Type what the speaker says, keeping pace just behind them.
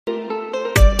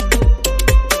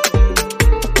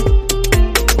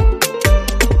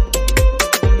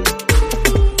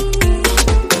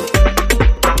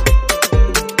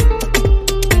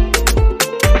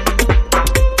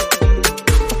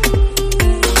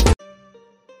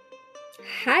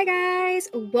Hi guys,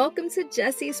 welcome to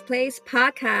Jesse's Place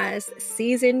Podcast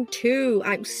Season 2.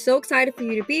 I'm so excited for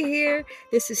you to be here.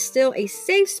 This is still a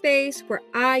safe space where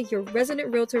I, your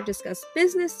resident realtor, discuss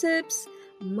business tips,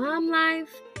 mom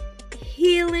life,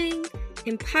 healing,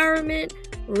 empowerment,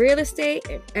 real estate,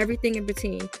 and everything in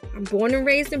between. I'm born and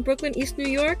raised in Brooklyn, East New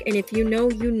York, and if you know,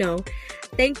 you know.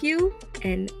 Thank you,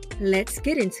 and let's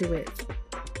get into it.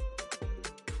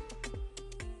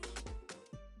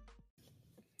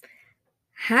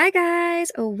 Hi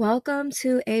guys, welcome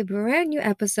to a brand new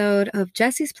episode of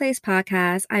Jesse's Place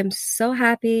Podcast. I'm so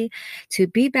happy to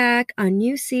be back, a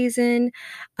new season.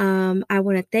 I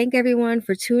want to thank everyone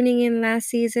for tuning in last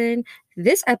season.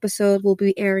 This episode will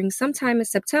be airing sometime in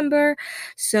September.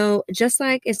 So just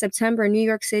like in September in New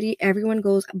York City, everyone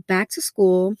goes back to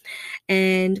school.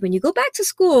 And when you go back to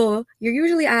school, you're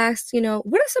usually asked,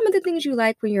 what are some of the things you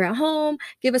like when you're at home?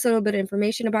 Give us a little bit of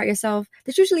information about yourself.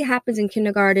 This usually happens in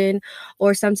kindergarten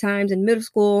or sometimes in middle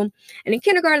school. And in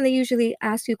kindergarten, they usually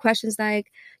ask you questions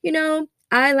like,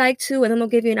 I like to, and then they'll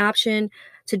give you an option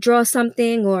to draw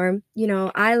something, or,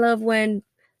 I love when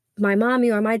my mommy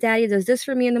or my daddy does this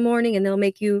for me in the morning, and they'll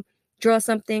make you draw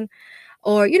something.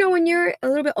 Or, when you're a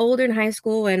little bit older in high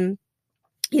school and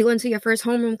you go into your first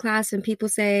homeroom class and people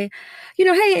say,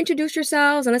 hey, introduce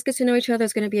yourselves and let's get to know each other.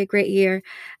 It's going to be a great year.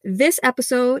 This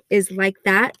episode is like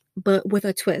that, but with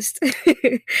a twist.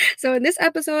 So in this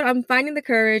episode, I'm finding the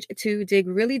courage to dig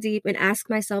really deep and ask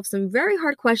myself some very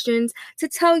hard questions to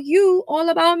tell you all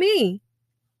about me.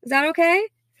 Is that okay?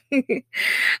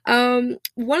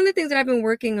 One of the things that I've been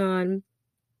working on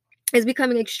is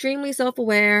becoming extremely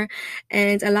self-aware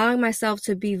and allowing myself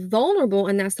to be vulnerable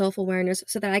in that self-awareness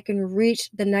so that I can reach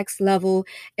the next level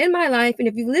in my life. And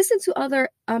if you listen to other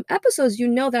episodes, you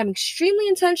know that I'm extremely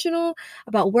intentional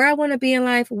about where I want to be in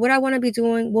life, what I want to be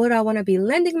doing, what I want to be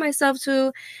lending myself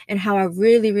to, and how I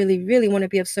really, really, really want to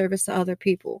be of service to other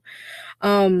people.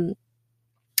 I've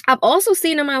also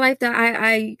seen in my life that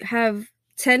I have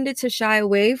tended to shy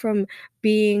away from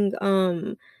being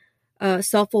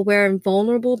self-aware and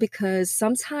vulnerable, because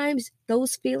sometimes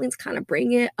those feelings kind of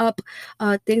bring it up,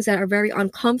 things that are very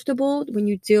uncomfortable when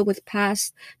you deal with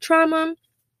past trauma.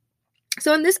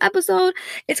 So in this episode,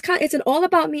 it's an all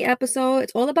about me episode.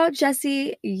 It's all about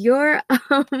Jessie, your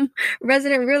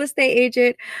resident real estate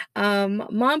agent,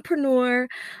 mompreneur,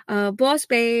 boss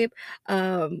babe,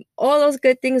 all those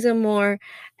good things and more.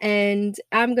 And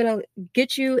I'm gonna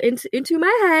get you into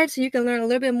my head so you can learn a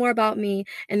little bit more about me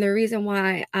and the reason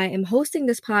why I am hosting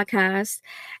this podcast.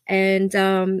 And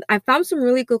I found some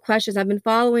really good questions. I've been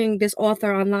following this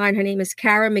author online. Her name is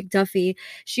Kara McDuffie.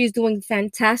 She's doing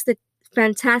fantastic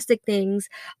things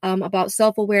about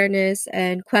self-awareness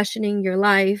and questioning your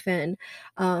life, and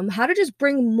how to just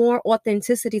bring more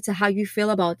authenticity to how you feel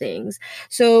about things.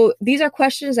 So these are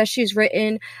questions that she's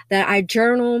written that I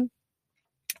journal.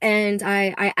 And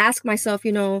I ask myself,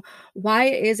 why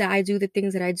it is that I do the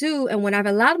things that I do. And when I've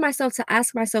allowed myself to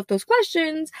ask myself those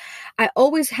questions, I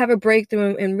always have a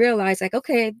breakthrough and realize, like,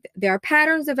 okay, there are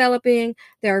patterns developing.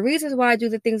 There are reasons why I do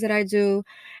the things that I do.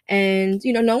 And,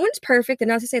 no one's perfect. And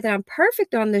not to say that I'm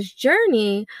perfect on this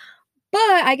journey, but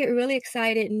I get really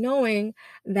excited knowing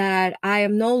that I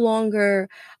am no longer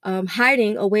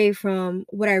hiding away from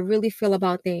what I really feel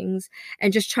about things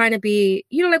and just trying to be,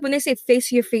 like when they say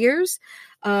face your fears.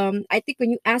 I think when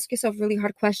you ask yourself really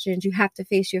hard questions, you have to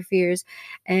face your fears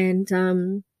and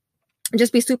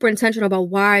just be super intentional about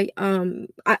why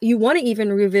you want to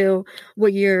even reveal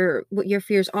what your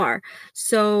fears are.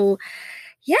 So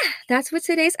yeah, that's what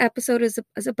today's episode is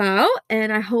about.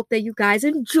 And I hope that you guys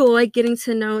enjoy getting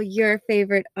to know your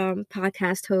favorite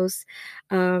podcast hosts.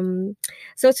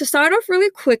 So to start off really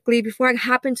quickly, before I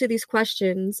hop into these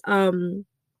questions,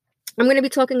 I'm going to be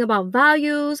talking about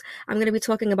values. I'm going to be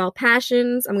talking about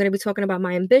passions. I'm going to be talking about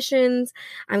my ambitions.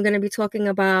 I'm going to be talking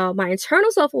about my internal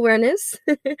self-awareness,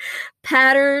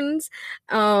 patterns,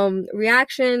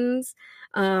 reactions,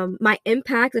 my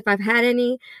impact, if I've had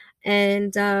any.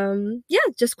 And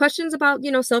just questions about,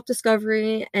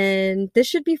 self-discovery. And this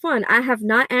should be fun. I have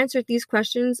not answered these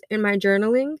questions in my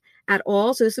journaling at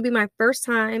all. So this will be my first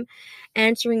time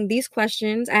answering these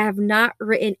questions. I have not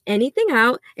written anything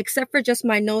out except for just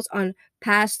my notes on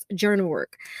past journal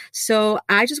work. So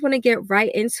I just want to get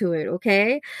right into it,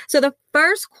 okay? So the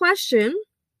first question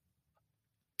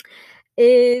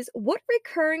is, what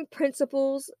recurring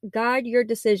principles guide your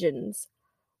decisions,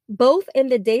 both in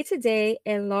the day-to-day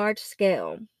and large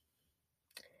scale?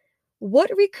 What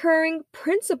recurring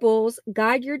principles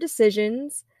guide your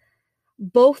decisions,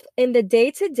 both in the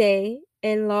day-to-day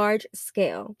and large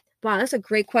scale? Wow, that's a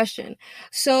great question.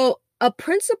 So a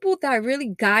principle that really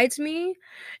guides me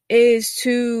is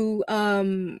to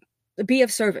be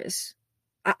of service.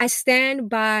 I stand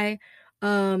by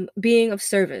being of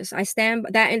service. I stand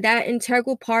by that, and that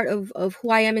integral part of who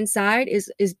I am inside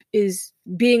is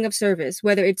being of service,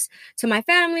 whether it's to my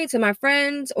family, to my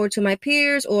friends, or to my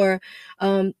peers, or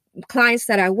clients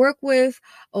that I work with,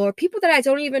 or people that I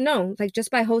don't even know, like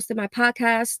just by hosting my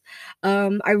podcast.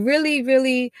 I really,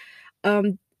 really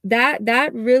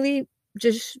that really,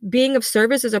 just being of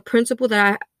service is a principle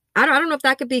that I don't know if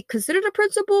that could be considered a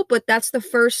principle, but that's the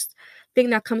first thing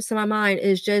that comes to my mind,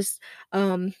 is just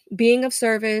being of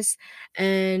service,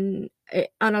 and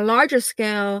on a larger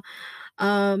scale,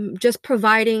 just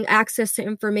providing access to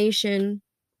information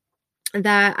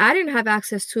that I didn't have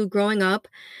access to growing up,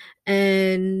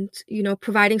 and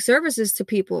providing services to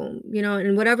people,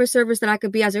 and whatever service that I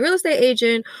could be as a real estate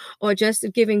agent, or just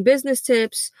giving business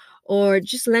tips, or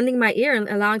just lending my ear and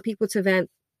allowing people to vent,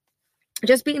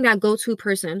 just being that go-to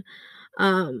person.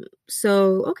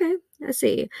 So okay, let's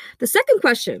see. The second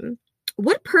question: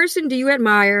 what person do you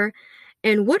admire,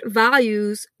 and what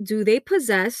values do they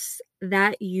possess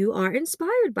that you are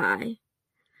inspired by?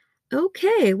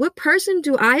 Okay, what person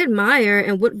do I admire,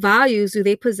 and what values do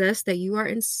they possess that you are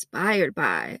inspired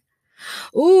by?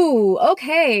 Ooh,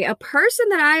 okay. A person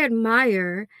that I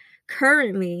admire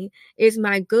currently is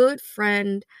my good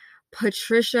friend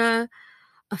Patricia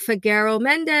Figueroa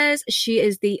Mendez. She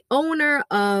is the owner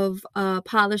of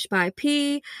Polish by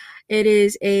P. It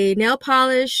is a nail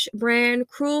polish brand,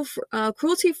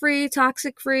 cruelty-free,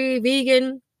 toxic-free,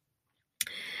 vegan.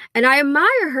 And I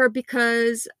admire her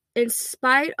because, in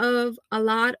spite of a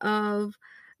lot of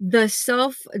the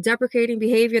self-deprecating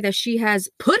behavior that she has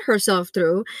put herself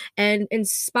through, and in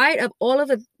spite of all of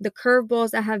the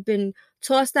curveballs that have been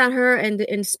tossed at her, and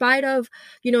in spite of,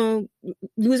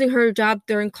 losing her job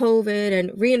during COVID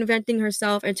and reinventing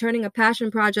herself and turning a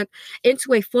passion project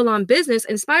into a full-on business,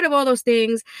 in spite of all those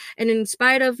things, and in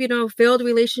spite of, failed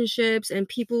relationships and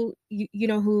people,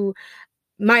 who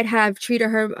might have treated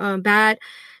her bad,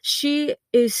 she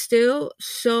is still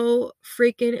so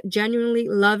freaking genuinely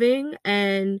loving,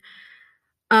 and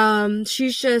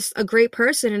she's just a great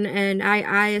person, and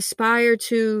I aspire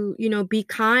to, be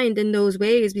kind in those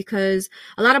ways, because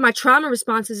a lot of my trauma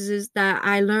responses is that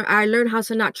I learned how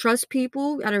to not trust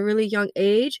people at a really young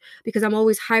age, because I'm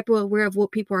always hyper aware of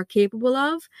what people are capable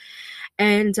of.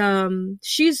 And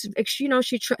she's a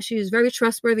very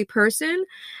trustworthy person,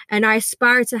 and I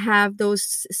aspire to have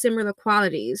those similar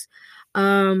qualities.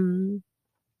 I'm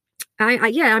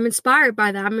inspired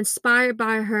by that. I'm inspired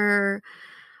by her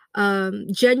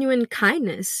genuine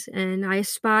kindness, and I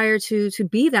aspire to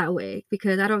be that way,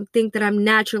 because I don't think that I'm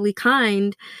naturally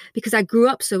kind, because I grew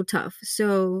up so tough.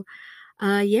 So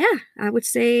I would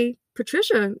say,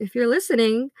 Patricia, if you're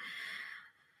listening,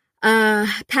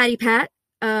 Patty Pat,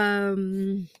 I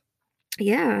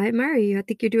admire you. I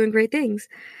think you're doing great things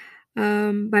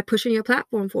by pushing your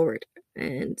platform forward.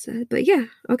 And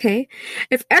okay.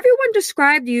 If everyone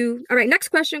described you, all right, next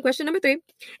question number 3.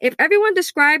 If everyone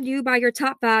described you by your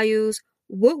top values,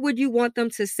 what would you want them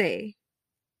to say?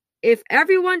 If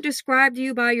everyone described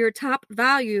you by your top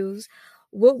values,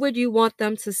 what would you want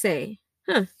them to say?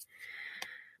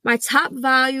 My top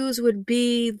values would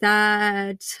be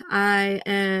that I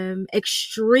am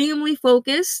extremely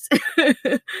focused.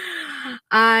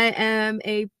 I am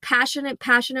a passionate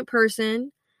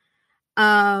person.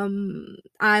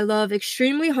 I love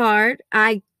extremely hard.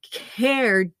 I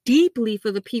care deeply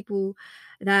for the people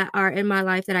that are in my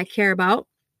life that I care about.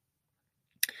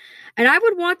 And I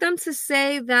would want them to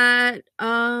say that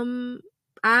I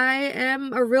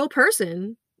am a real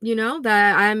person,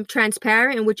 that I'm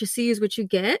transparent, and what you see is what you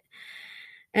get.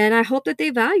 And I hope that they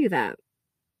value that.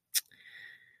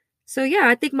 So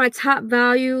I think my top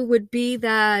value would be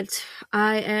that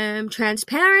I am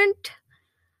transparent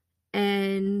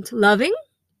and loving,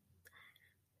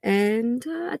 and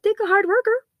I think a hard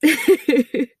worker.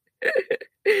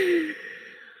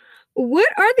 All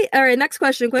right, next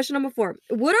question number 4.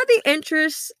 What are the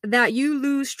interests that you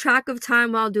lose track of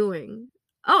time while doing?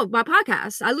 Oh, my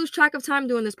podcast. I lose track of time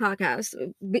doing this podcast,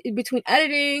 between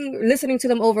editing, listening to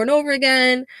them over and over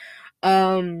again.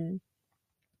 I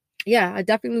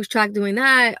definitely lose track doing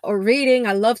that, or reading.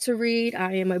 I love to read.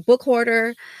 I am a book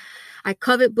hoarder. I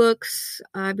covet books.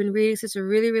 I've been reading since a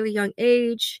really, really young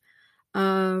age.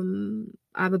 I'm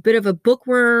a bit of a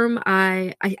bookworm.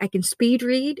 I can speed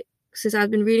read. Since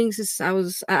I've been reading since I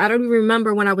don't even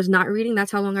remember when I was not reading.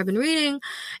 That's how long I've been reading.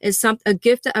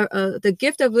 The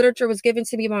gift of literature was given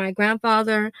to me by my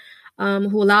grandfather,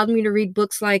 who allowed me to read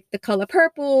books like The Color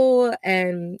Purple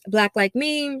and Black Like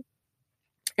Me.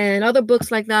 and other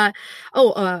books like that.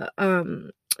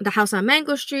 The House on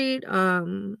Mango Street,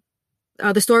 The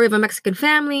Story of a Mexican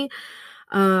Family.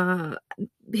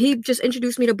 He just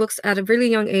introduced me to books at a really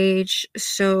young age,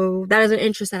 so that is an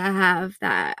interest that I have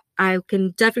that I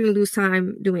can definitely lose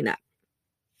time doing that.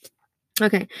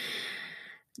 Okay.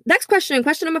 Next question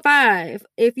number 5.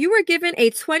 If you were given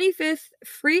a 25th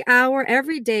free hour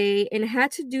every day and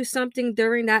had to do something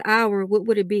during that hour, what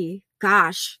would it be?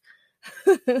 Gosh.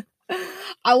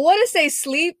 I want to say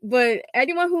sleep, but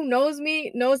anyone who knows me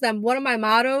knows that one of my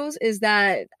mottos is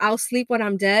that I'll sleep when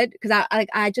I'm dead, because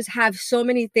I just have so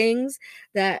many things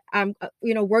that I'm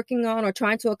working on or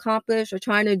trying to accomplish or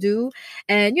trying to do.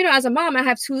 And as a mom, I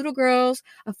have 2 little girls,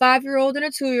 a 5-year-old and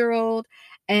a 2-year-old.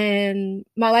 And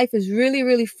my life is really,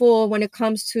 really full when it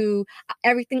comes to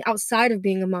everything outside of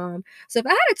being a mom. So if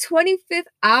I had a 25th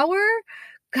hour,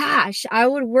 gosh, I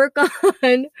would work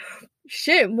on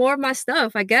more of my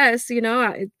stuff, I guess.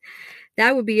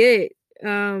 That would be it.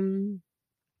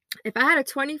 If I had a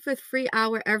 25th free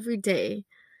hour every day,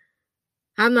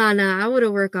 I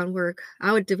would work on work.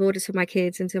 I would devote it to my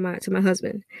kids and to my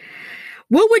husband.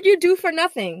 What would you do for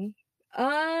nothing?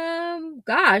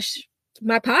 Gosh,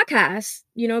 my podcast,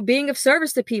 being of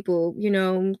service to people,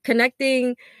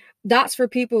 connecting dots for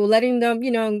people, letting them,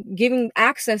 giving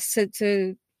access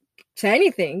to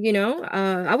anything,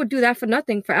 I would do that for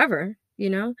nothing forever.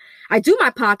 I do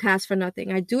my podcast for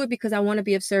nothing. I do it because I want to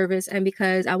be of service and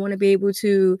because I want to be able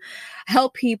to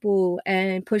help people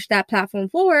and push that platform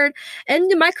forward.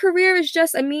 And my career is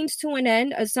just a means to an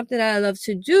end. It's something that I love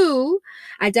to do.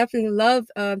 I definitely love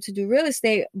to do real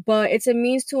estate, but it's a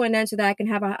means to an end so that I can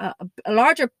have a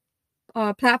larger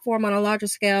platform on a larger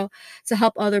scale to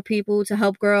help other people, to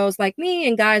help girls like me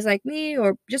and guys like me,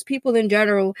 or just people in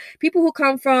general, people who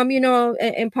come from,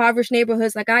 impoverished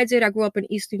neighborhoods like I did. I grew up in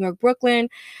East New York, Brooklyn.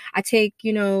 I take,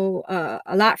 a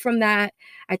lot from that.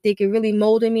 I think it really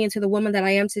molded me into the woman that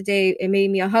I am today. It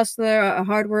made me a hustler, a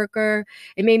hard worker.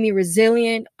 It made me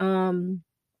resilient.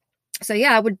 So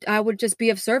yeah, I would just be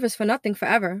of service for nothing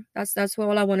forever. That's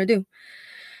all I want to do.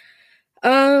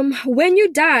 When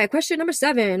you die, question number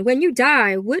 7, when you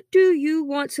die, what do you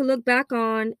want to look back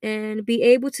on and be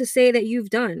able to say that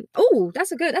you've done? Oh,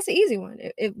 that's an easy one.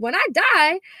 If when I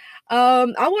die, I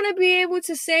want to be able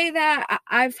to say that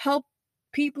I've helped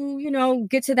people,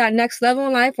 get to that next level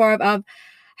in life, or I've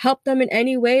helped them in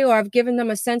any way, or I've given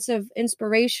them a sense of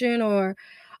inspiration, or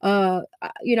I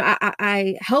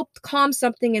helped calm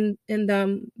something in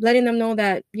them, letting them know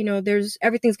that,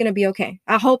 everything's going to be okay.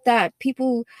 I hope that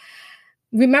people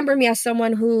remember me as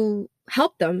someone who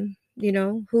helped them,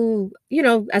 who,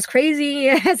 as crazy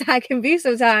as I can be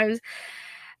sometimes,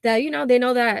 that, they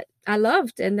know that I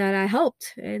loved and that I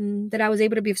helped and that I was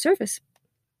able to be of service.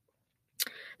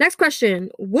 Next question.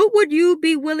 What would you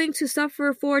be willing to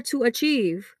suffer for to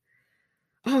achieve?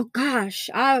 Oh gosh,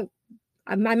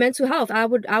 my mental health. I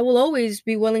will always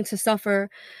be willing to suffer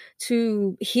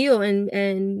to heal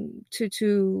and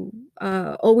to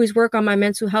always work on my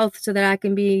mental health so that I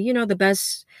can be, the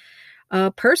best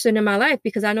person in my life,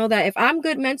 because I know that if I'm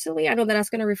good mentally, I know that that's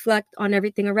going to reflect on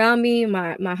everything around me,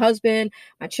 my husband,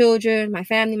 my children, my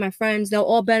family, my friends. They'll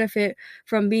all benefit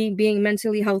from being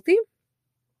mentally healthy.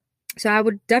 So I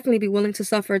would definitely be willing to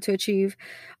suffer to achieve,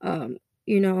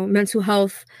 mental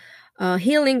health,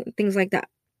 healing, things like that.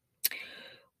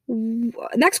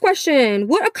 Next question.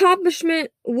 What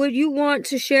accomplishment would you want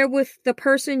to share with the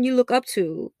person you look up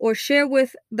to, or share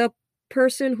with the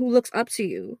person who looks up to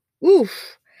you?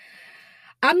 Oof.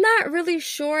 I'm not really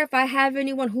sure if I have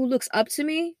anyone who looks up to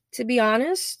me, to be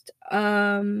honest.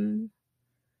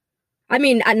 I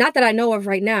mean, not that I know of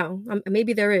right now.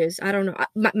 Maybe there is. I don't know.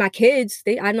 My kids,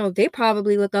 I know they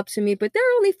probably look up to me, but they're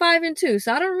only 5 and 2,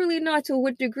 so I don't really know to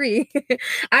what degree.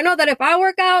 I know that if I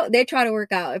work out, they try to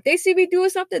work out. If they see me doing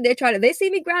something, they see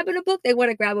me grabbing a book, they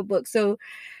want to grab a book. So,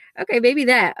 okay, maybe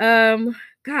that.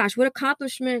 Gosh, what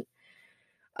accomplishment?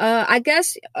 I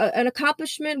guess an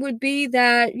accomplishment would be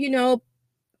that,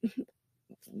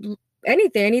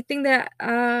 anything that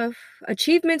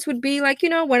achievements would be like,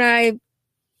 when I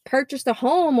purchased a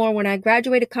home, or when I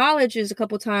graduated colleges a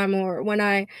couple times, or when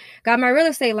I got my real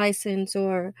estate license,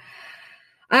 or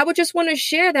I would just want to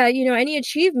share that, any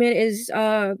achievement is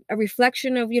a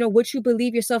reflection of, what you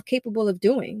believe yourself capable of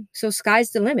doing. So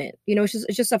sky's the limit.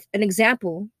 It's just an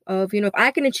example of, if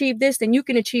I can achieve this, then you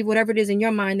can achieve whatever it is in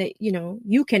your mind that,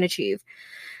 you can achieve.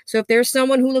 So if there's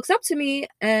someone who looks up to me,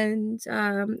 and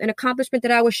an accomplishment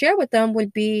that I would share with them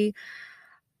would be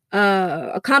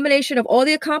a combination of all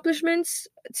the accomplishments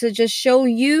to just show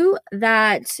you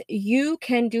that you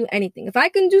can do anything. If I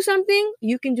can do something,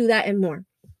 you can do that and more.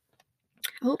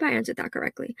 I hope I answered that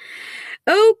correctly.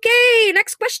 Okay,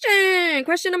 next question.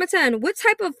 Question number 10. What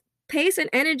type of pace and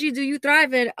energy do you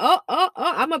thrive in? Oh,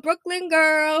 I'm a Brooklyn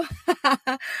girl.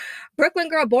 Brooklyn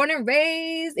girl, born and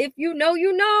raised. If you know,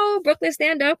 you know. Brooklyn,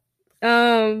 stand up.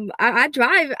 I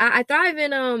thrive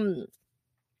in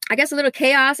I guess a little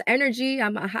chaos energy.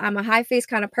 I'm a high face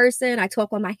kind of person. I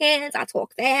talk on my hands. I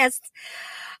talk fast.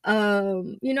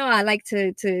 I like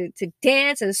to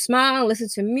dance and smile, listen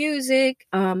to music.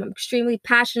 I'm extremely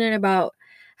passionate about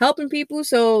helping people.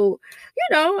 So,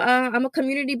 I'm a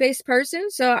community-based person.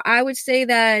 So I would say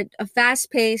that a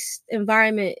fast-paced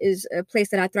environment is a place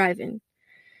that I thrive in.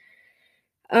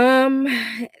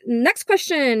 Next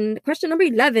question number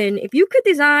 11. If you could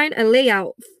design a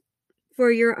layout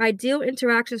for your ideal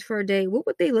interactions for a day, what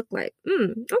would they look like?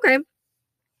 Okay.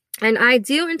 And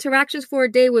ideal interactions for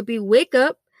a day would be wake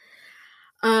up,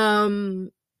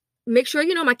 make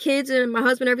sure, my kids and my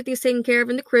husband, everything's taken care of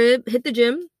in the crib, hit the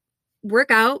gym,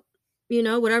 work out,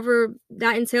 whatever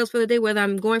that entails for the day, whether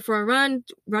I'm going for a run,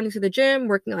 running to the gym,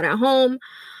 working out at home,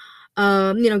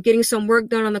 getting some work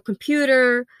done on the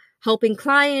computer, helping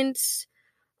clients,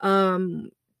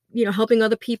 helping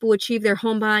other people achieve their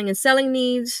home buying and selling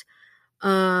needs,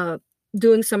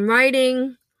 doing some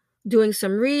writing, doing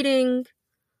some reading,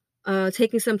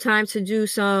 taking some time to do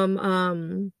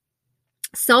some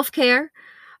self-care,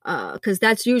 because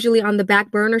that's usually on the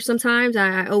back burner sometimes.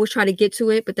 I always try to get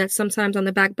to it, but that's sometimes on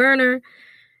the back burner.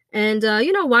 And,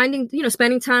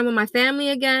 spending time with my family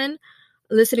again,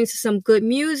 listening to some good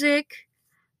music,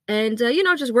 and,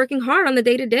 just working hard on the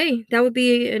day-to-day. That would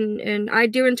be an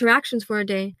ideal interactions for a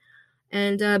day.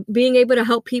 And being able to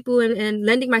help people and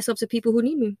lending myself to people who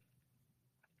need me.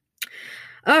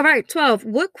 All right, 12.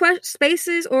 What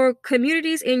spaces or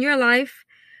communities in your life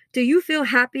do you feel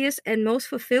happiest and most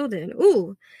fulfilled in?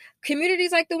 Ooh,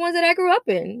 communities like the ones that I grew up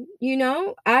in.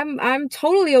 I'm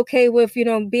totally okay with,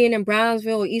 being in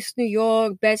Brownsville, East New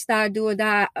York, Bed-Stuy, do or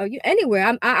die,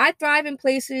 anywhere. I thrive in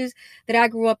places that I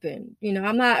grew up in.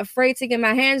 I'm not afraid to get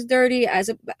my hands dirty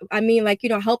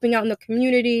helping out in the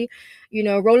community,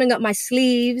 rolling up my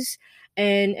sleeves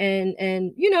and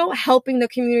helping the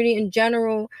community in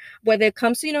general, whether it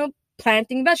comes to,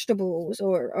 planting vegetables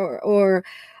or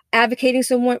advocating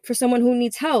for someone who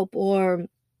needs help, or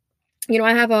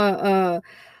I have a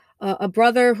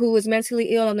brother who is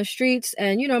mentally ill on the streets,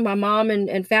 and my mom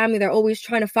and family, they're always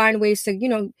trying to find ways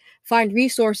to find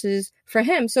resources for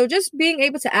him. So just being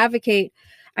able to advocate,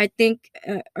 I think,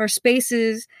 are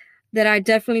spaces that I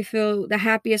definitely feel the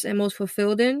happiest and most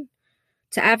fulfilled in,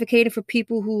 to advocating for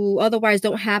people who otherwise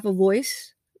don't have a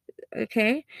voice.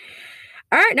 Okay.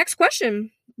 All right, next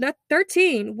question.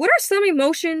 13. What are some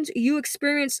emotions you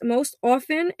experience most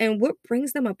often and what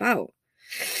brings them about?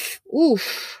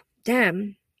 Oof,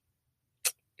 damn.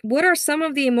 What are some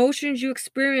of the emotions you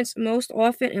experience most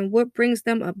often and what brings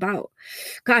them about?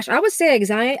 Gosh, I would say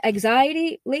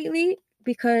anxiety lately,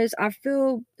 because I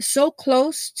feel so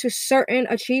close to certain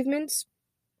achievements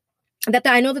that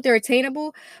I know that they're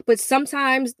attainable, but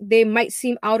sometimes they might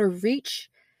seem out of reach.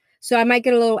 So I might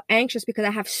get a little anxious because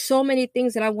I have so many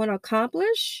things that I want to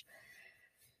accomplish.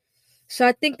 So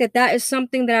I think that is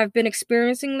something that I've been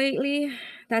experiencing lately.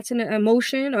 That's an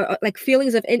emotion, or like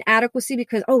feelings of inadequacy,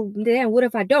 because, oh, damn, what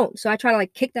if I don't? So I try to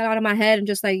kick that out of my head and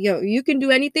just yo, you can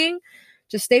do anything.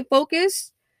 Just stay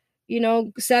focused,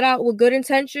 set out with good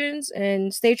intentions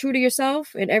and stay true to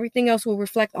yourself, and everything else will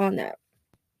reflect on that.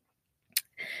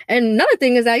 And another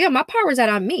thing is that, my power is that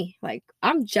I'm me.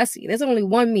 I'm Jessie. There's only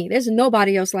one me. There's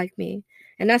nobody else like me.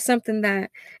 And that's something that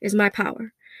is my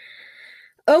power.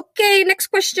 Okay, next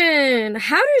question.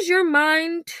 How does your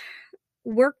mind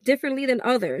work differently than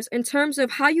others in terms of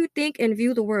how you think and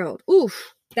view the world?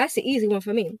 Oof, that's an easy one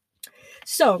for me.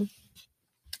 So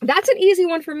that's an easy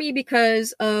one for me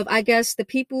because of, I guess, the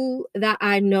people that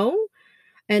I know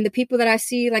and the people that I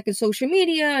see in social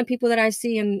media and people that I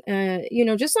see in,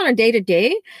 just on a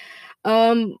day-to-day.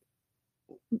 One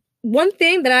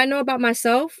thing that I know about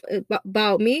myself,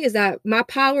 about me, is that my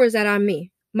power is that I'm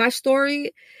me. My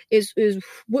story is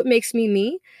what makes me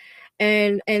me.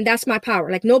 And that's my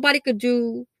power. Anybody could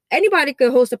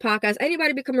host a podcast.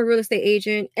 Anybody become a real estate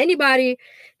agent. Anybody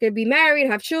could be married,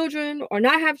 have children, or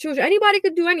not have children. Anybody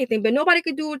could do anything, but nobody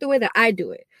could do it the way that I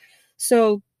do it.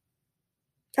 So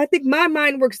I think my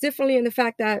mind works differently in the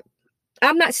fact that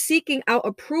I'm not seeking out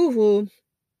approval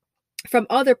from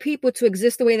other people to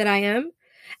exist the way that I am,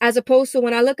 as opposed to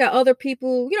when I look at other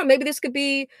people, maybe this could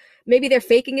be, maybe they're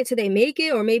faking it till they make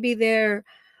it, or maybe they're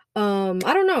I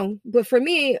don't know, but for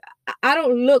me, I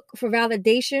don't look for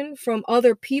validation from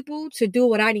other people to do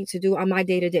what I need to do on my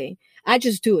day to day. I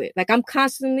just do it. Like I'm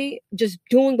constantly just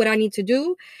doing what I need to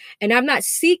do, and I'm not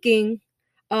seeking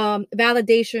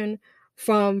validation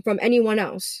from anyone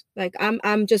else. Like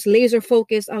I'm just laser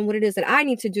focused on what it is that I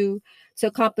need to do to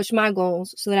accomplish my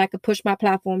goals so that I could push my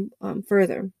platform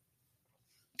further.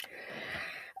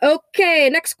 Okay,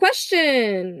 next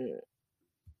question.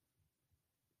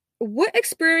 What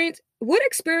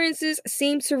experiences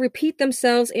seem to repeat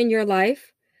themselves in your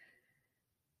life,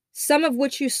 some of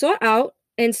which you sought out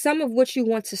and some of which you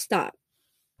want to stop?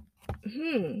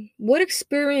 What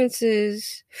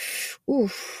experiences?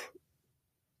 Oof.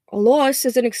 Loss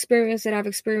is an experience that I've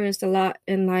experienced a lot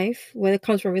in life, whether it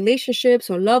comes from relationships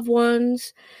or loved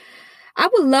ones. I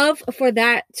would love for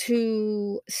that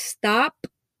to stop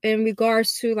in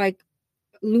regards to like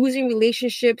losing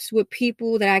relationships with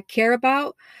people that I care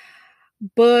about.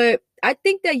 But I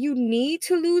think that you need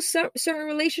to lose certain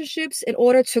relationships in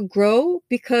order to grow,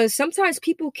 because sometimes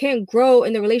people can't grow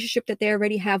in the relationship that they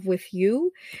already have with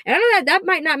you. And I know that that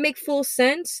might not make full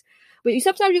sense, but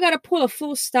sometimes you got to pull a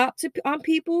full stop on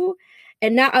people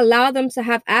and not allow them to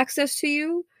have access to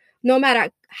you, no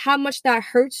matter how much that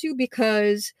hurts you,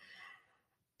 because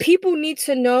people need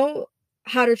to know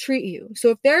how to treat you. So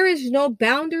if there is no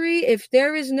boundary, if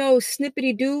there is no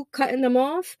snippety doo cutting them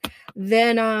off,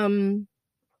 then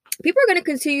people are going to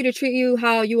continue to treat you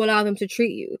how you allow them to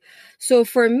treat you. So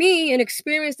for me, an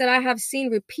experience that I have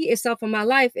seen repeat itself in my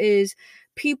life is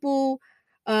people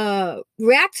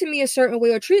react to me a certain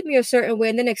way or treat me a certain way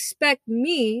and then expect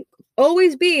me,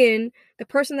 always being the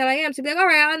person that I am, to be like, all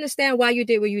right, I understand why you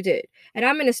did what you did. And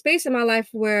I'm in a space in my life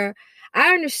where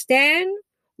I understand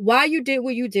why you did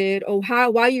what you did, or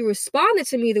why you responded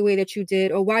to me the way that you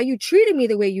did, or why you treated me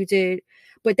the way you did.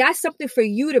 But that's something for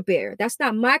you to bear. That's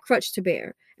not my crutch to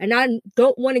bear. And I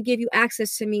don't want to give you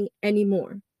access to me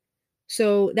anymore.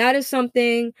 So that is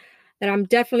something that I'm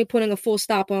definitely putting a full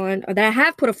stop on, or that I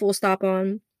have put a full stop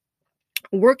on,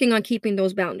 working on keeping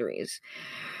those boundaries.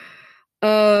 Did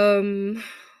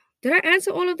I answer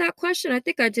all of that question? I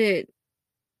think I did.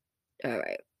 All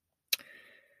right.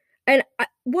 And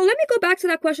well, let me go back to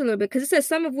that question a little bit, because it says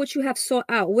some of which you have sought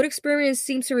out. What experience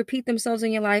seems to repeat themselves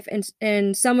in your life,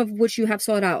 and some of which you have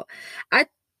sought out? I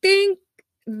think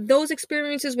those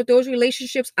experiences with those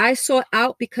relationships I sought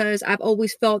out because I've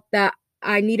always felt that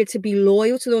I needed to be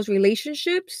loyal to those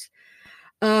relationships.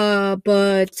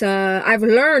 But I've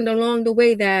learned along the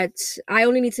way that I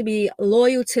only need to be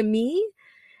loyal to me.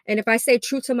 And if I stay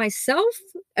true to myself,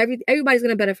 everybody's going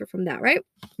to benefit from that, right?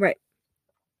 Right.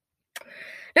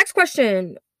 Next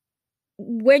question.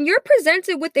 When you're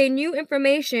presented with a new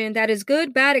information that is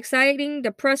good, bad, exciting,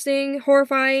 depressing,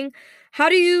 horrifying, how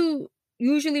do you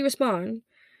usually respond?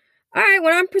 All right,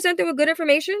 when I'm presented with good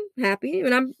information, happy.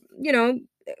 When I'm,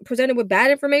 presented with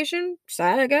bad information,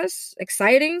 sad, I guess,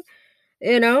 exciting,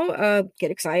 get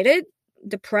excited,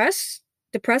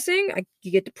 depressing,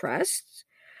 you get depressed.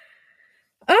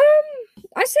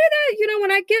 I say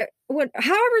that,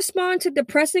 how I respond to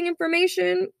depressing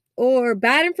information or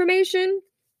bad information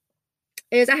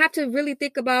is I have to really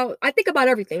think about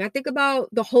everything. I think about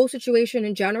the whole situation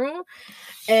in general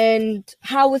and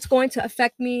how it's going to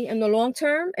affect me in the long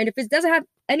term. And if it doesn't have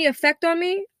any effect on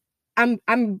me,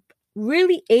 I'm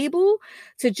really able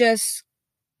to just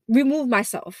remove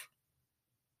myself.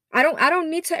 I don't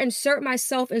need to insert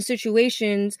myself in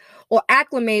situations or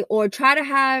acclimate or try to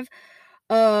have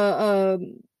a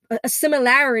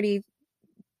similarity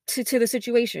to the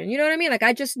situation. You know what I mean? Like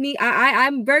I just need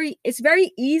it's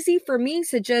very easy for me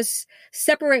to just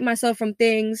separate myself from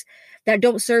things that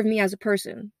don't serve me as a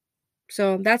person.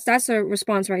 So that's a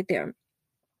response right there.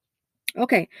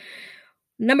 Okay.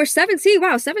 Number 17.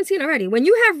 Wow, 17 already. When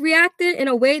you have reacted in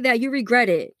a way that you regret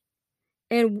it,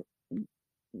 and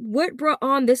what brought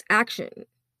on this action?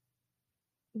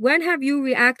 When have you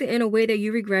reacted in a way that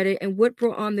you regret it, and what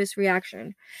brought on this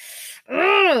reaction?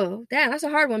 Oh, damn, that's a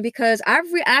hard one, because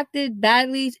I've reacted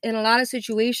badly in a lot of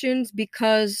situations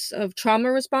because of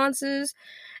trauma responses.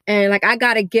 And like I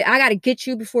gotta get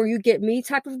you before you get me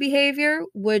type of behavior,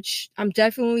 which I'm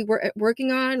definitely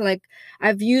working on. Like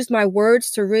I've used my words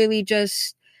to really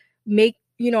just make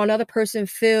another person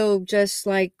feel just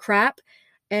like crap,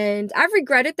 and I've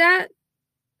regretted that.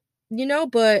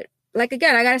 But like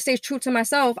again, I gotta stay true to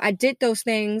myself. I did those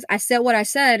things. I said what I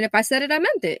said, and if I said it, I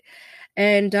meant it.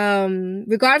 And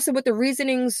regardless of what the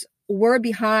reasonings were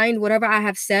behind whatever I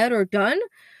have said or done,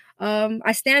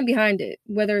 I stand behind it,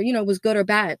 whether, it was good or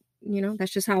bad.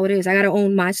 That's just how it is. I got to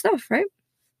own my stuff, right?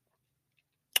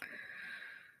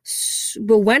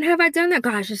 But when have I done that?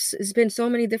 Gosh, it's been so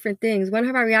many different things. When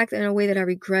have I reacted in a way that I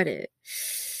regret it?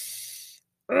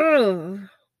 Oh,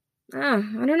 I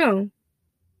don't know.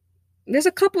 There's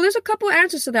a couple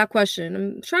answers to that question.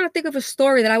 I'm trying to think of a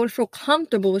story that I would feel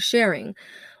comfortable sharing.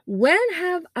 When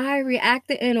have I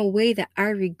reacted in a way that I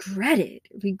regretted?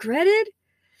 Regretted?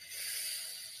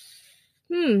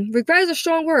 Regret is a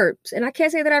strong word, and I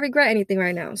can't say that I regret anything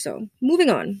right now. So, moving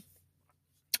on.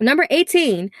 Number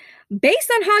 18.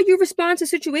 Based on how you respond to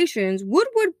situations, what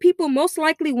would people most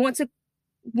likely want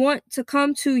to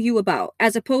come to you about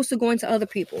as opposed to going to other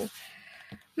people?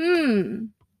 I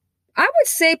would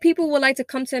say people would like to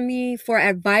come to me for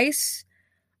advice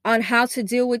on how to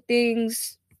deal with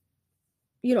things,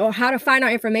 how to find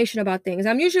out information about things.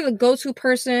 I'm usually the go-to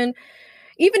person.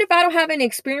 Even if I don't have any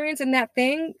experience in that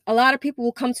thing, a lot of people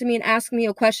will come to me and ask me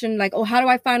a question like, oh, how do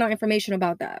I find out information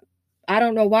about that? I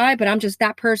don't know why, but I'm just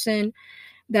that person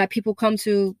that people come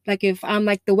to, like if I'm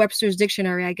like the Webster's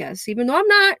dictionary, I guess, even though I'm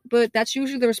not, but that's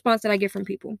usually the response that I get from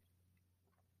people.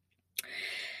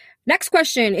 Next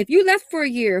question. If you left for a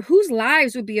year, whose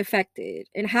lives would be affected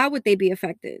and how would they be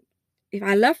affected? If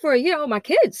I left for a year, my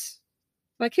kids.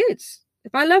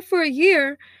 If I left for a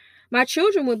year, my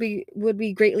children would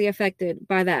be greatly affected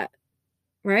by that,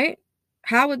 right?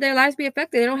 How would their lives be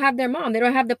affected? They don't have their mom. They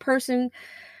don't have the person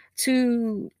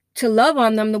to love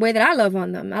on them the way that I love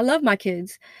on them. I love my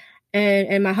kids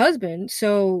and my husband,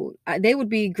 so they would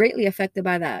be greatly affected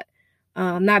by that.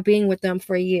 Not being with them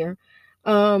for a year.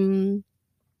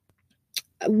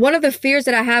 One of the fears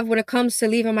that I have when it comes to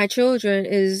leaving my children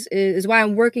is why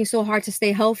I'm working so hard to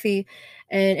stay healthy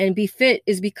and be fit,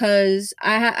 is because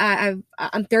I'm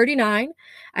 39.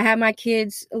 I have my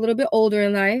kids a little bit older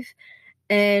in life,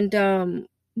 and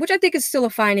which I think is still a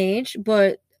fine age.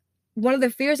 But one of the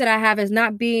fears that I have is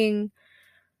not being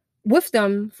with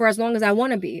them for as long as I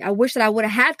want to be. I wish that I would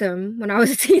have had them when I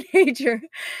was a teenager.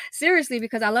 Seriously,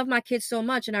 because I love my kids so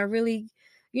much, and I really,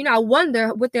 I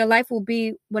wonder what their life will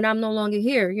be when I'm no longer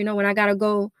here. When I gotta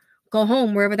go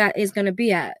home, wherever that is gonna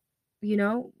be at.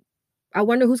 I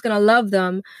wonder who's gonna love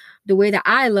them the way that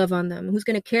I love on them, who's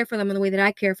gonna care for them in the way that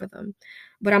I care for them.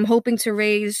 But I'm hoping to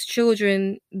raise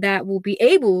children that will be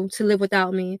able to live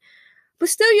without me, but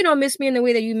still, miss me in the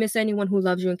way that you miss anyone who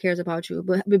loves you and cares about you,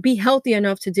 but be healthy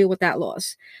enough to deal with that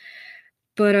loss.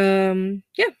 But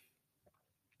yeah.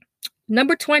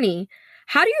 Number 20.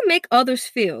 How do you make others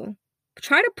feel?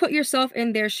 Try to put yourself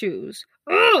in their shoes.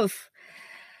 Oof.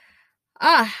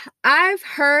 I've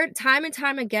heard time and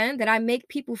time again that I make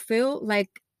people feel like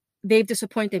they've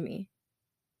disappointed me.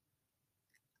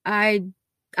 I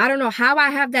don't know how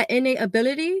I have that innate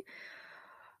ability,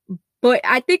 but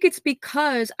I think it's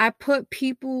because I put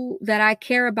people that I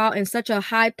care about in such a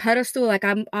high pedestal. Like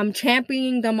I'm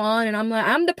championing them on, and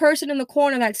I'm the person in the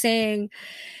corner that's saying,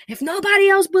 if nobody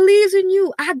else believes in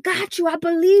you, I got you. I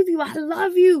believe you. I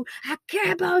love you. I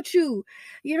care about you.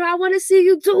 I want to see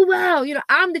you do well.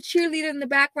 I'm the cheerleader in the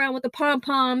background with the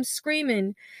pom-poms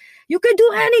screaming. You could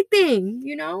do anything,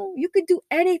 you could do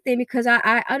anything, because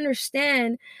I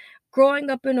understand growing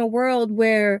up in a world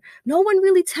where no one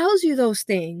really tells you those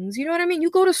things. You know what I mean? You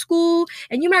go to school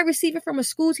and you might receive it from a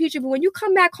school teacher, but when you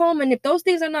come back home and if those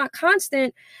things are not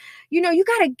constant, you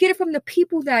got to get it from the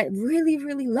people that really,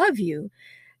 really love you.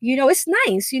 It's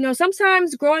nice.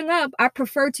 Sometimes growing up, I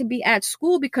prefer to be at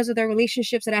school because of the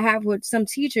relationships that I have with some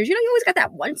teachers. You always got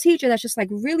that one teacher that's just like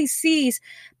really sees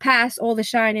past all the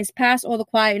shyness, past all the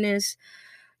quietness,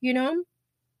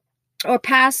 or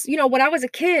past, when I was a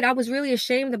kid, I was really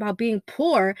ashamed about being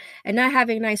poor and not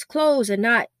having nice clothes and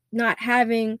not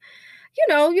having,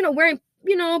 wearing,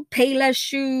 Payless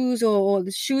shoes or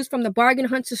the shoes from the bargain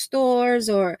hunter stores,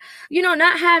 or,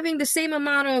 not having the same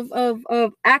amount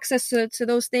of access to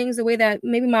those things the way that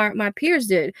maybe my peers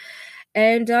did.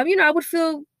 And, I would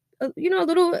feel, a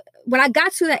little, when I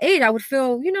got to that age, I would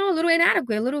feel, a little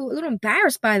inadequate, a little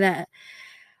embarrassed by that.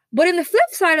 But in the flip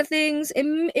side of things,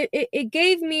 it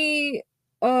gave me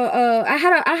I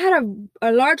had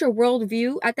a larger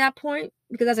worldview at that point,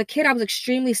 because as a kid I was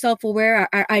extremely self-aware.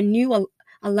 I knew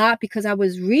a lot because I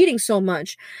was reading so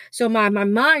much. So my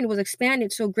mind was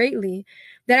expanded so greatly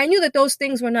that I knew that those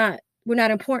things were not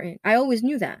important. I always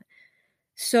knew that.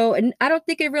 So, and I don't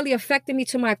think it really affected me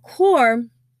to my core,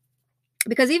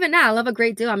 because even now I love a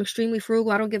great deal. I'm extremely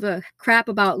frugal. I don't give a crap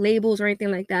about labels or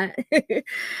anything like that.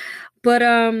 But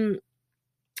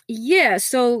yeah,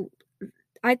 so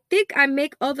I think I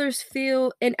make others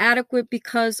feel inadequate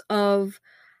because of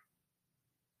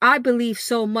I believe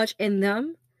so much in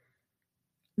them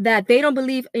that they don't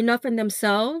believe enough in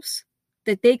themselves,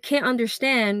 that they can't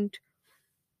understand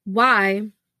why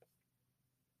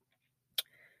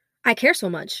I care so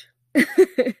much. All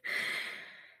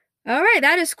right,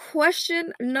 that is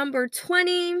question number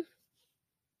 20.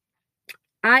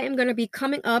 I am going to be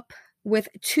coming up with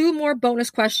 2 more bonus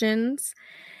questions,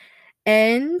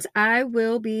 and I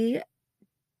will be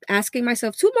asking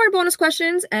myself 2 more bonus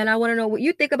questions, and I want to know what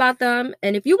you think about them.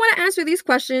 And if you want to answer these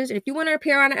questions, and if you want to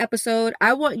appear on an episode,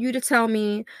 I want you to tell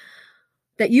me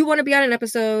that you want to be on an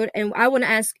episode, and I want to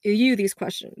ask you these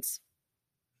questions.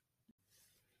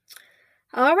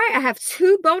 All right, I have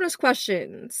 2 bonus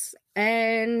questions,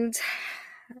 and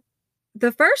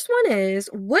the first one is,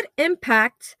 what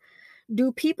impact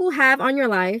do people have on your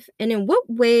life, and in what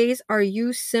ways are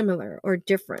you similar or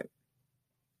different?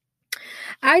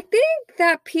 I think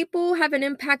that people have an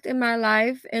impact in my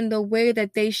life in the way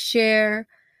that they share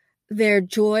their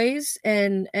joys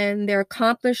and their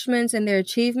accomplishments and their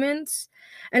achievements.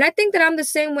 And I think that I'm the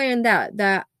same way in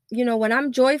that when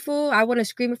I'm joyful, I want to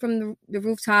scream it from the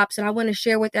rooftops, and I want to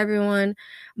share with everyone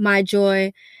my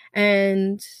joy.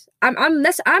 And I'm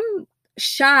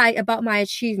shy about my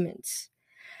achievements.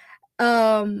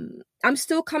 I'm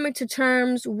still coming to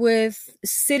terms with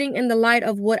sitting in the light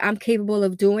of what I'm capable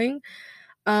of doing.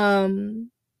 Um,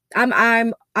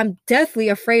 I'm definitely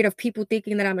afraid of people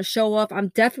thinking that I'm a show off. I'm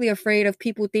definitely afraid of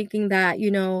people thinking that,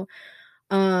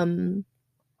 um,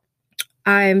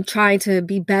 I'm trying to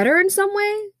be better in some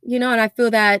way, and I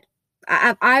feel that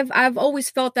I've always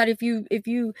felt that if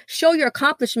you show your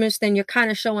accomplishments, then you're kind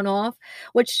of showing off,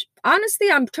 which honestly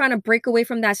I'm trying to break away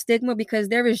from that stigma, because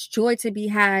there is joy to be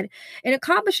had in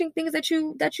accomplishing things that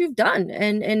you've done.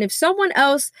 And if someone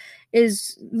else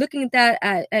is looking at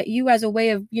that at you as a way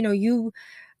of, you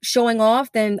showing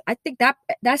off, then I think that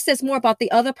says more about the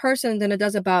other person than it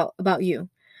does about you.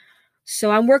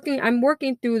 So I'm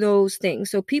working through those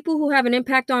things. So people who have an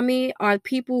impact on me are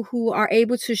people who are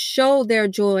able to show their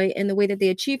joy in the way that they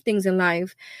achieve things in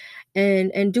life,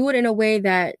 and do it in a way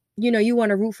that, you want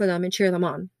to root for them and cheer them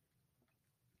on.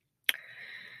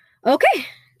 Okay.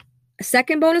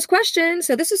 Second bonus question.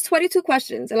 So this is 22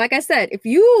 questions. And like I said, if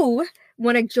you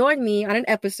want to join me on an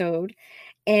episode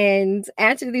and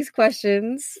answer these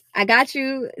questions, I got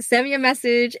you. Send me a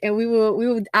message,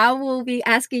 and I will be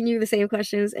asking you the same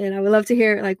questions, and I would love to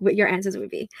hear like what your answers would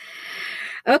be.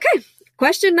 Okay.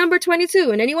 Question number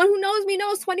 22. And anyone who knows me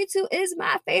knows 22 is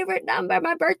my favorite number.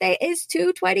 My birthday is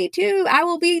 2/22. I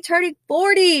will be turning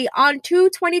 40 on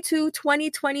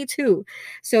 2/22/2022.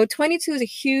 So 22 is a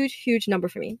huge, huge number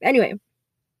for me. Anyway,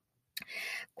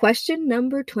 question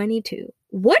number 22.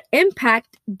 What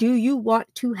impact do you want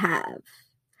to have?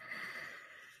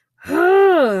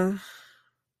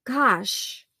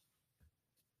 Gosh.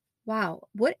 Wow.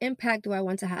 What impact do I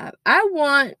want to have? I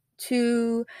want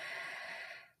to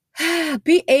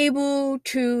be able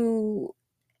to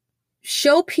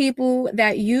show people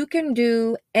that you can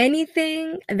do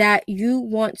anything that you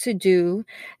want to do,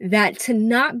 that to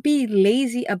not be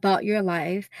lazy about your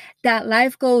life, that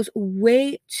life goes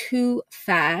way too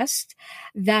fast,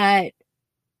 that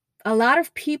a lot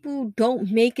of people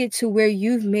don't make it to where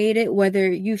you've made it,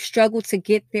 whether you struggle to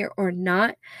get there or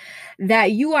not,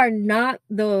 that you are not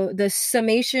the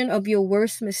summation of your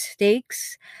worst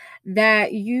mistakes,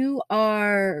 that you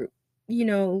are,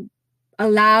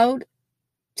 allowed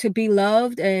to be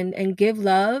loved and give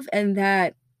love, and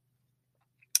that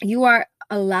you are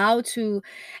allowed to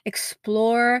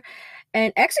explore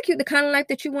and execute the kind of life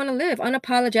that you want to live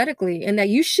unapologetically, and that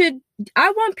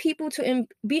I want people to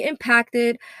be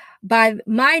impacted by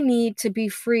my need to be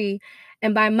free,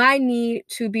 and by my need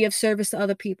to be of service to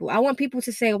other people. I want people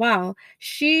to say, wow,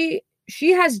 she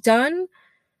has done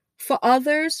for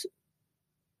others.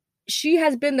 She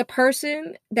has been the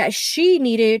person that she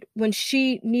needed when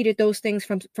she needed those things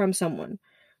from someone.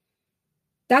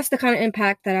 That's the kind of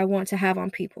impact that I want to have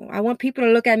on people. I want people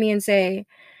to look at me and say,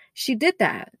 she did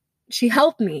that. She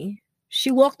helped me.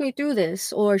 She walked me through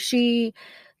this, or she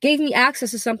gave me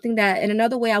access to something that in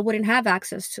another way I wouldn't have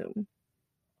access to,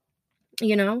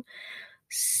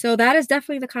 So that is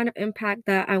definitely the kind of impact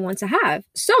that I want to have.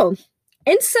 So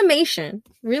in summation,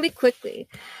 really quickly,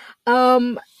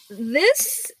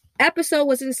 this episode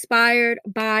was inspired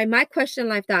by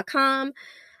myquestionlife.com.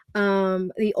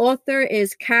 The author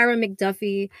is Karen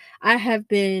McDuffie. I have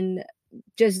been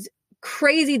just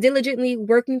crazy diligently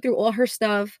working through all her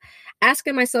stuff,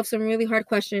 asking myself some really hard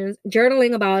questions,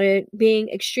 journaling about it, being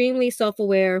extremely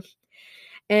self-aware.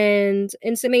 And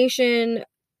in summation,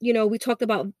 we talked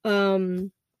about,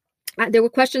 there were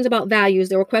questions about values,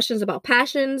 there were questions about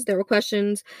passions, there were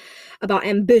questions about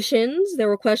ambitions, there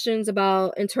were questions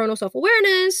about internal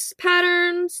self-awareness,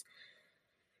 patterns,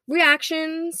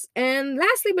 reactions, and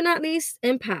lastly but not least,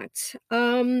 impact.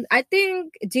 I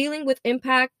think dealing with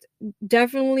impact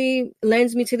definitely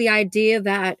lends me to the idea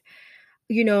that,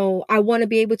 I want to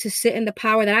be able to sit in the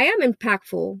power that I am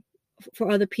impactful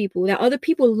for other people, that other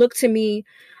people look to me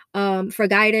for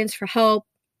guidance, for help,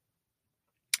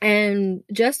 and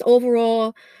just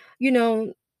overall,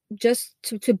 just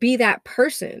to be that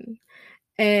person.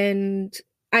 And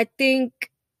I think,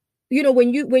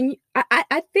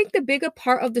 I think the bigger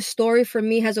part of the story for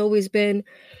me has always been,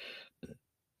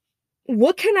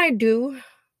 what can I do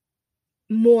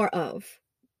more of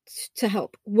to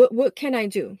help? What can I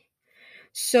do?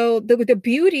 So the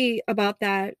beauty about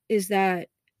that is that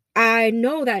I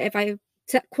know that if I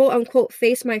quote unquote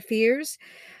face my fears,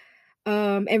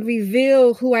 and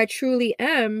reveal who I truly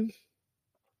am,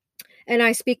 and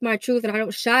I speak my truth, and I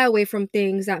don't shy away from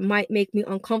things that might make me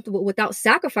uncomfortable without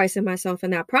sacrificing myself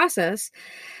in that process,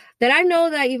 then I know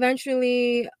that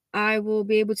eventually I will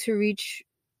be able to reach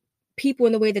people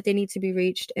in the way that they need to be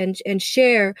reached, and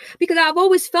share, because I've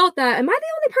always felt that, am I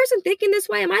the only person thinking this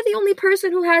way? Am I the only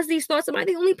person who has these thoughts? Am I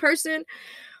the only person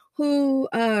who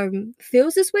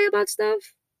feels this way about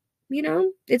stuff?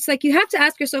 It's like you have to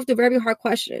ask yourself the very hard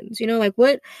questions, like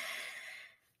what.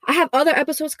 I have other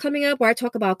episodes coming up where I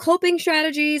talk about coping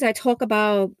strategies. I talk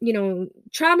about,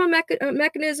 trauma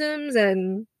mechanisms,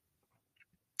 and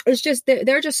it's just,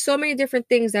 there are just so many different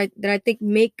things that I think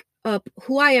make up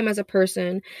who I am as a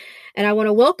person. And I want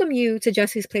to welcome you to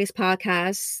Jesse's Place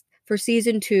podcast for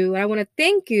season 2. I want to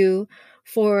thank you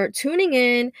for tuning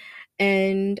in.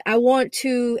 And I want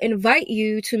to invite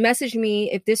you to message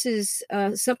me if this is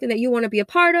something that you want to be a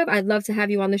part of. I'd love to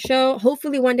have you on the show.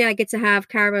 Hopefully one day I get to have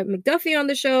Cara McDuffie on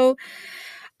the show.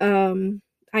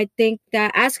 I think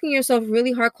that asking yourself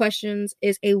really hard questions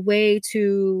is a way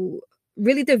to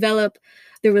really develop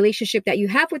the relationship that you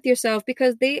have with yourself,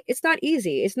 because it's not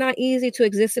easy. It's not easy to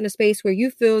exist in a space where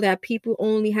you feel that people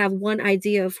only have one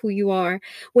idea of who you are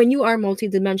when you are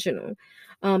multidimensional.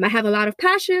 I have a lot of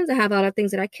passions. I have a lot of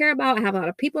things that I care about. I have a lot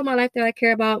of people in my life that I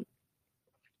care about.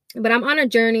 But I'm on a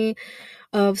journey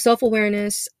of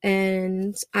self-awareness,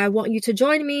 and I want you to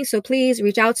join me. So please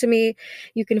reach out to me.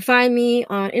 You can find me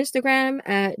on Instagram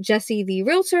at Jessie the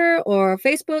Realtor, or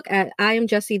Facebook at I am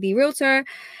Jessie the Realtor.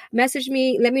 Message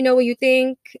me. Let me know what you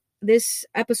think. This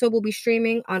episode will be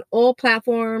streaming on all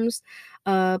platforms.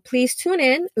 Please tune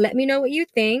in. Let me know what you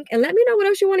think, and let me know what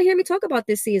else you want to hear me talk about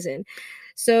this season.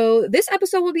 So this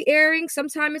episode will be airing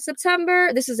sometime in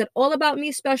September. This is an All About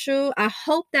Me special. I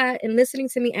hope that in listening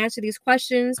to me answer these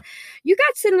questions, you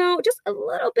got to know just a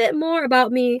little bit more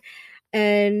about me,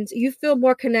 and you feel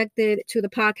more connected to the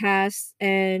podcast,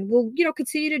 and will,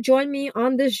 continue to join me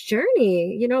on this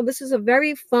journey. This is a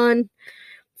very fun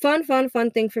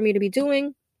thing for me to be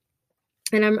doing.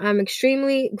 And I'm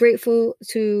extremely grateful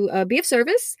to be of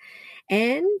service.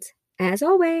 And as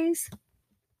always,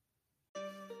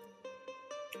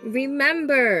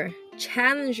 remember,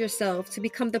 challenge yourself to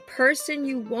become the person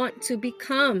you want to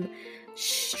become.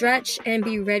 Stretch and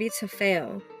be ready to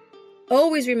fail.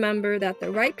 Always remember that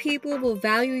the right people will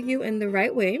value you in the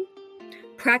right way.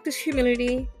 Practice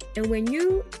humility. And when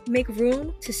you make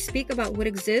room to speak about what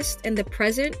exists in the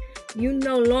present, you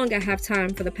no longer have time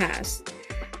for the past.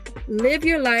 Live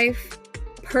your life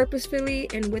purposefully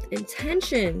and with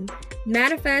intention.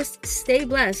 Manifest, stay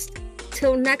blessed.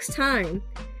 Till next time.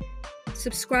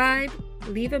 Subscribe,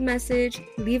 leave a message,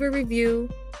 leave a review,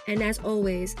 and as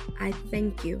always, I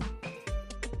thank you.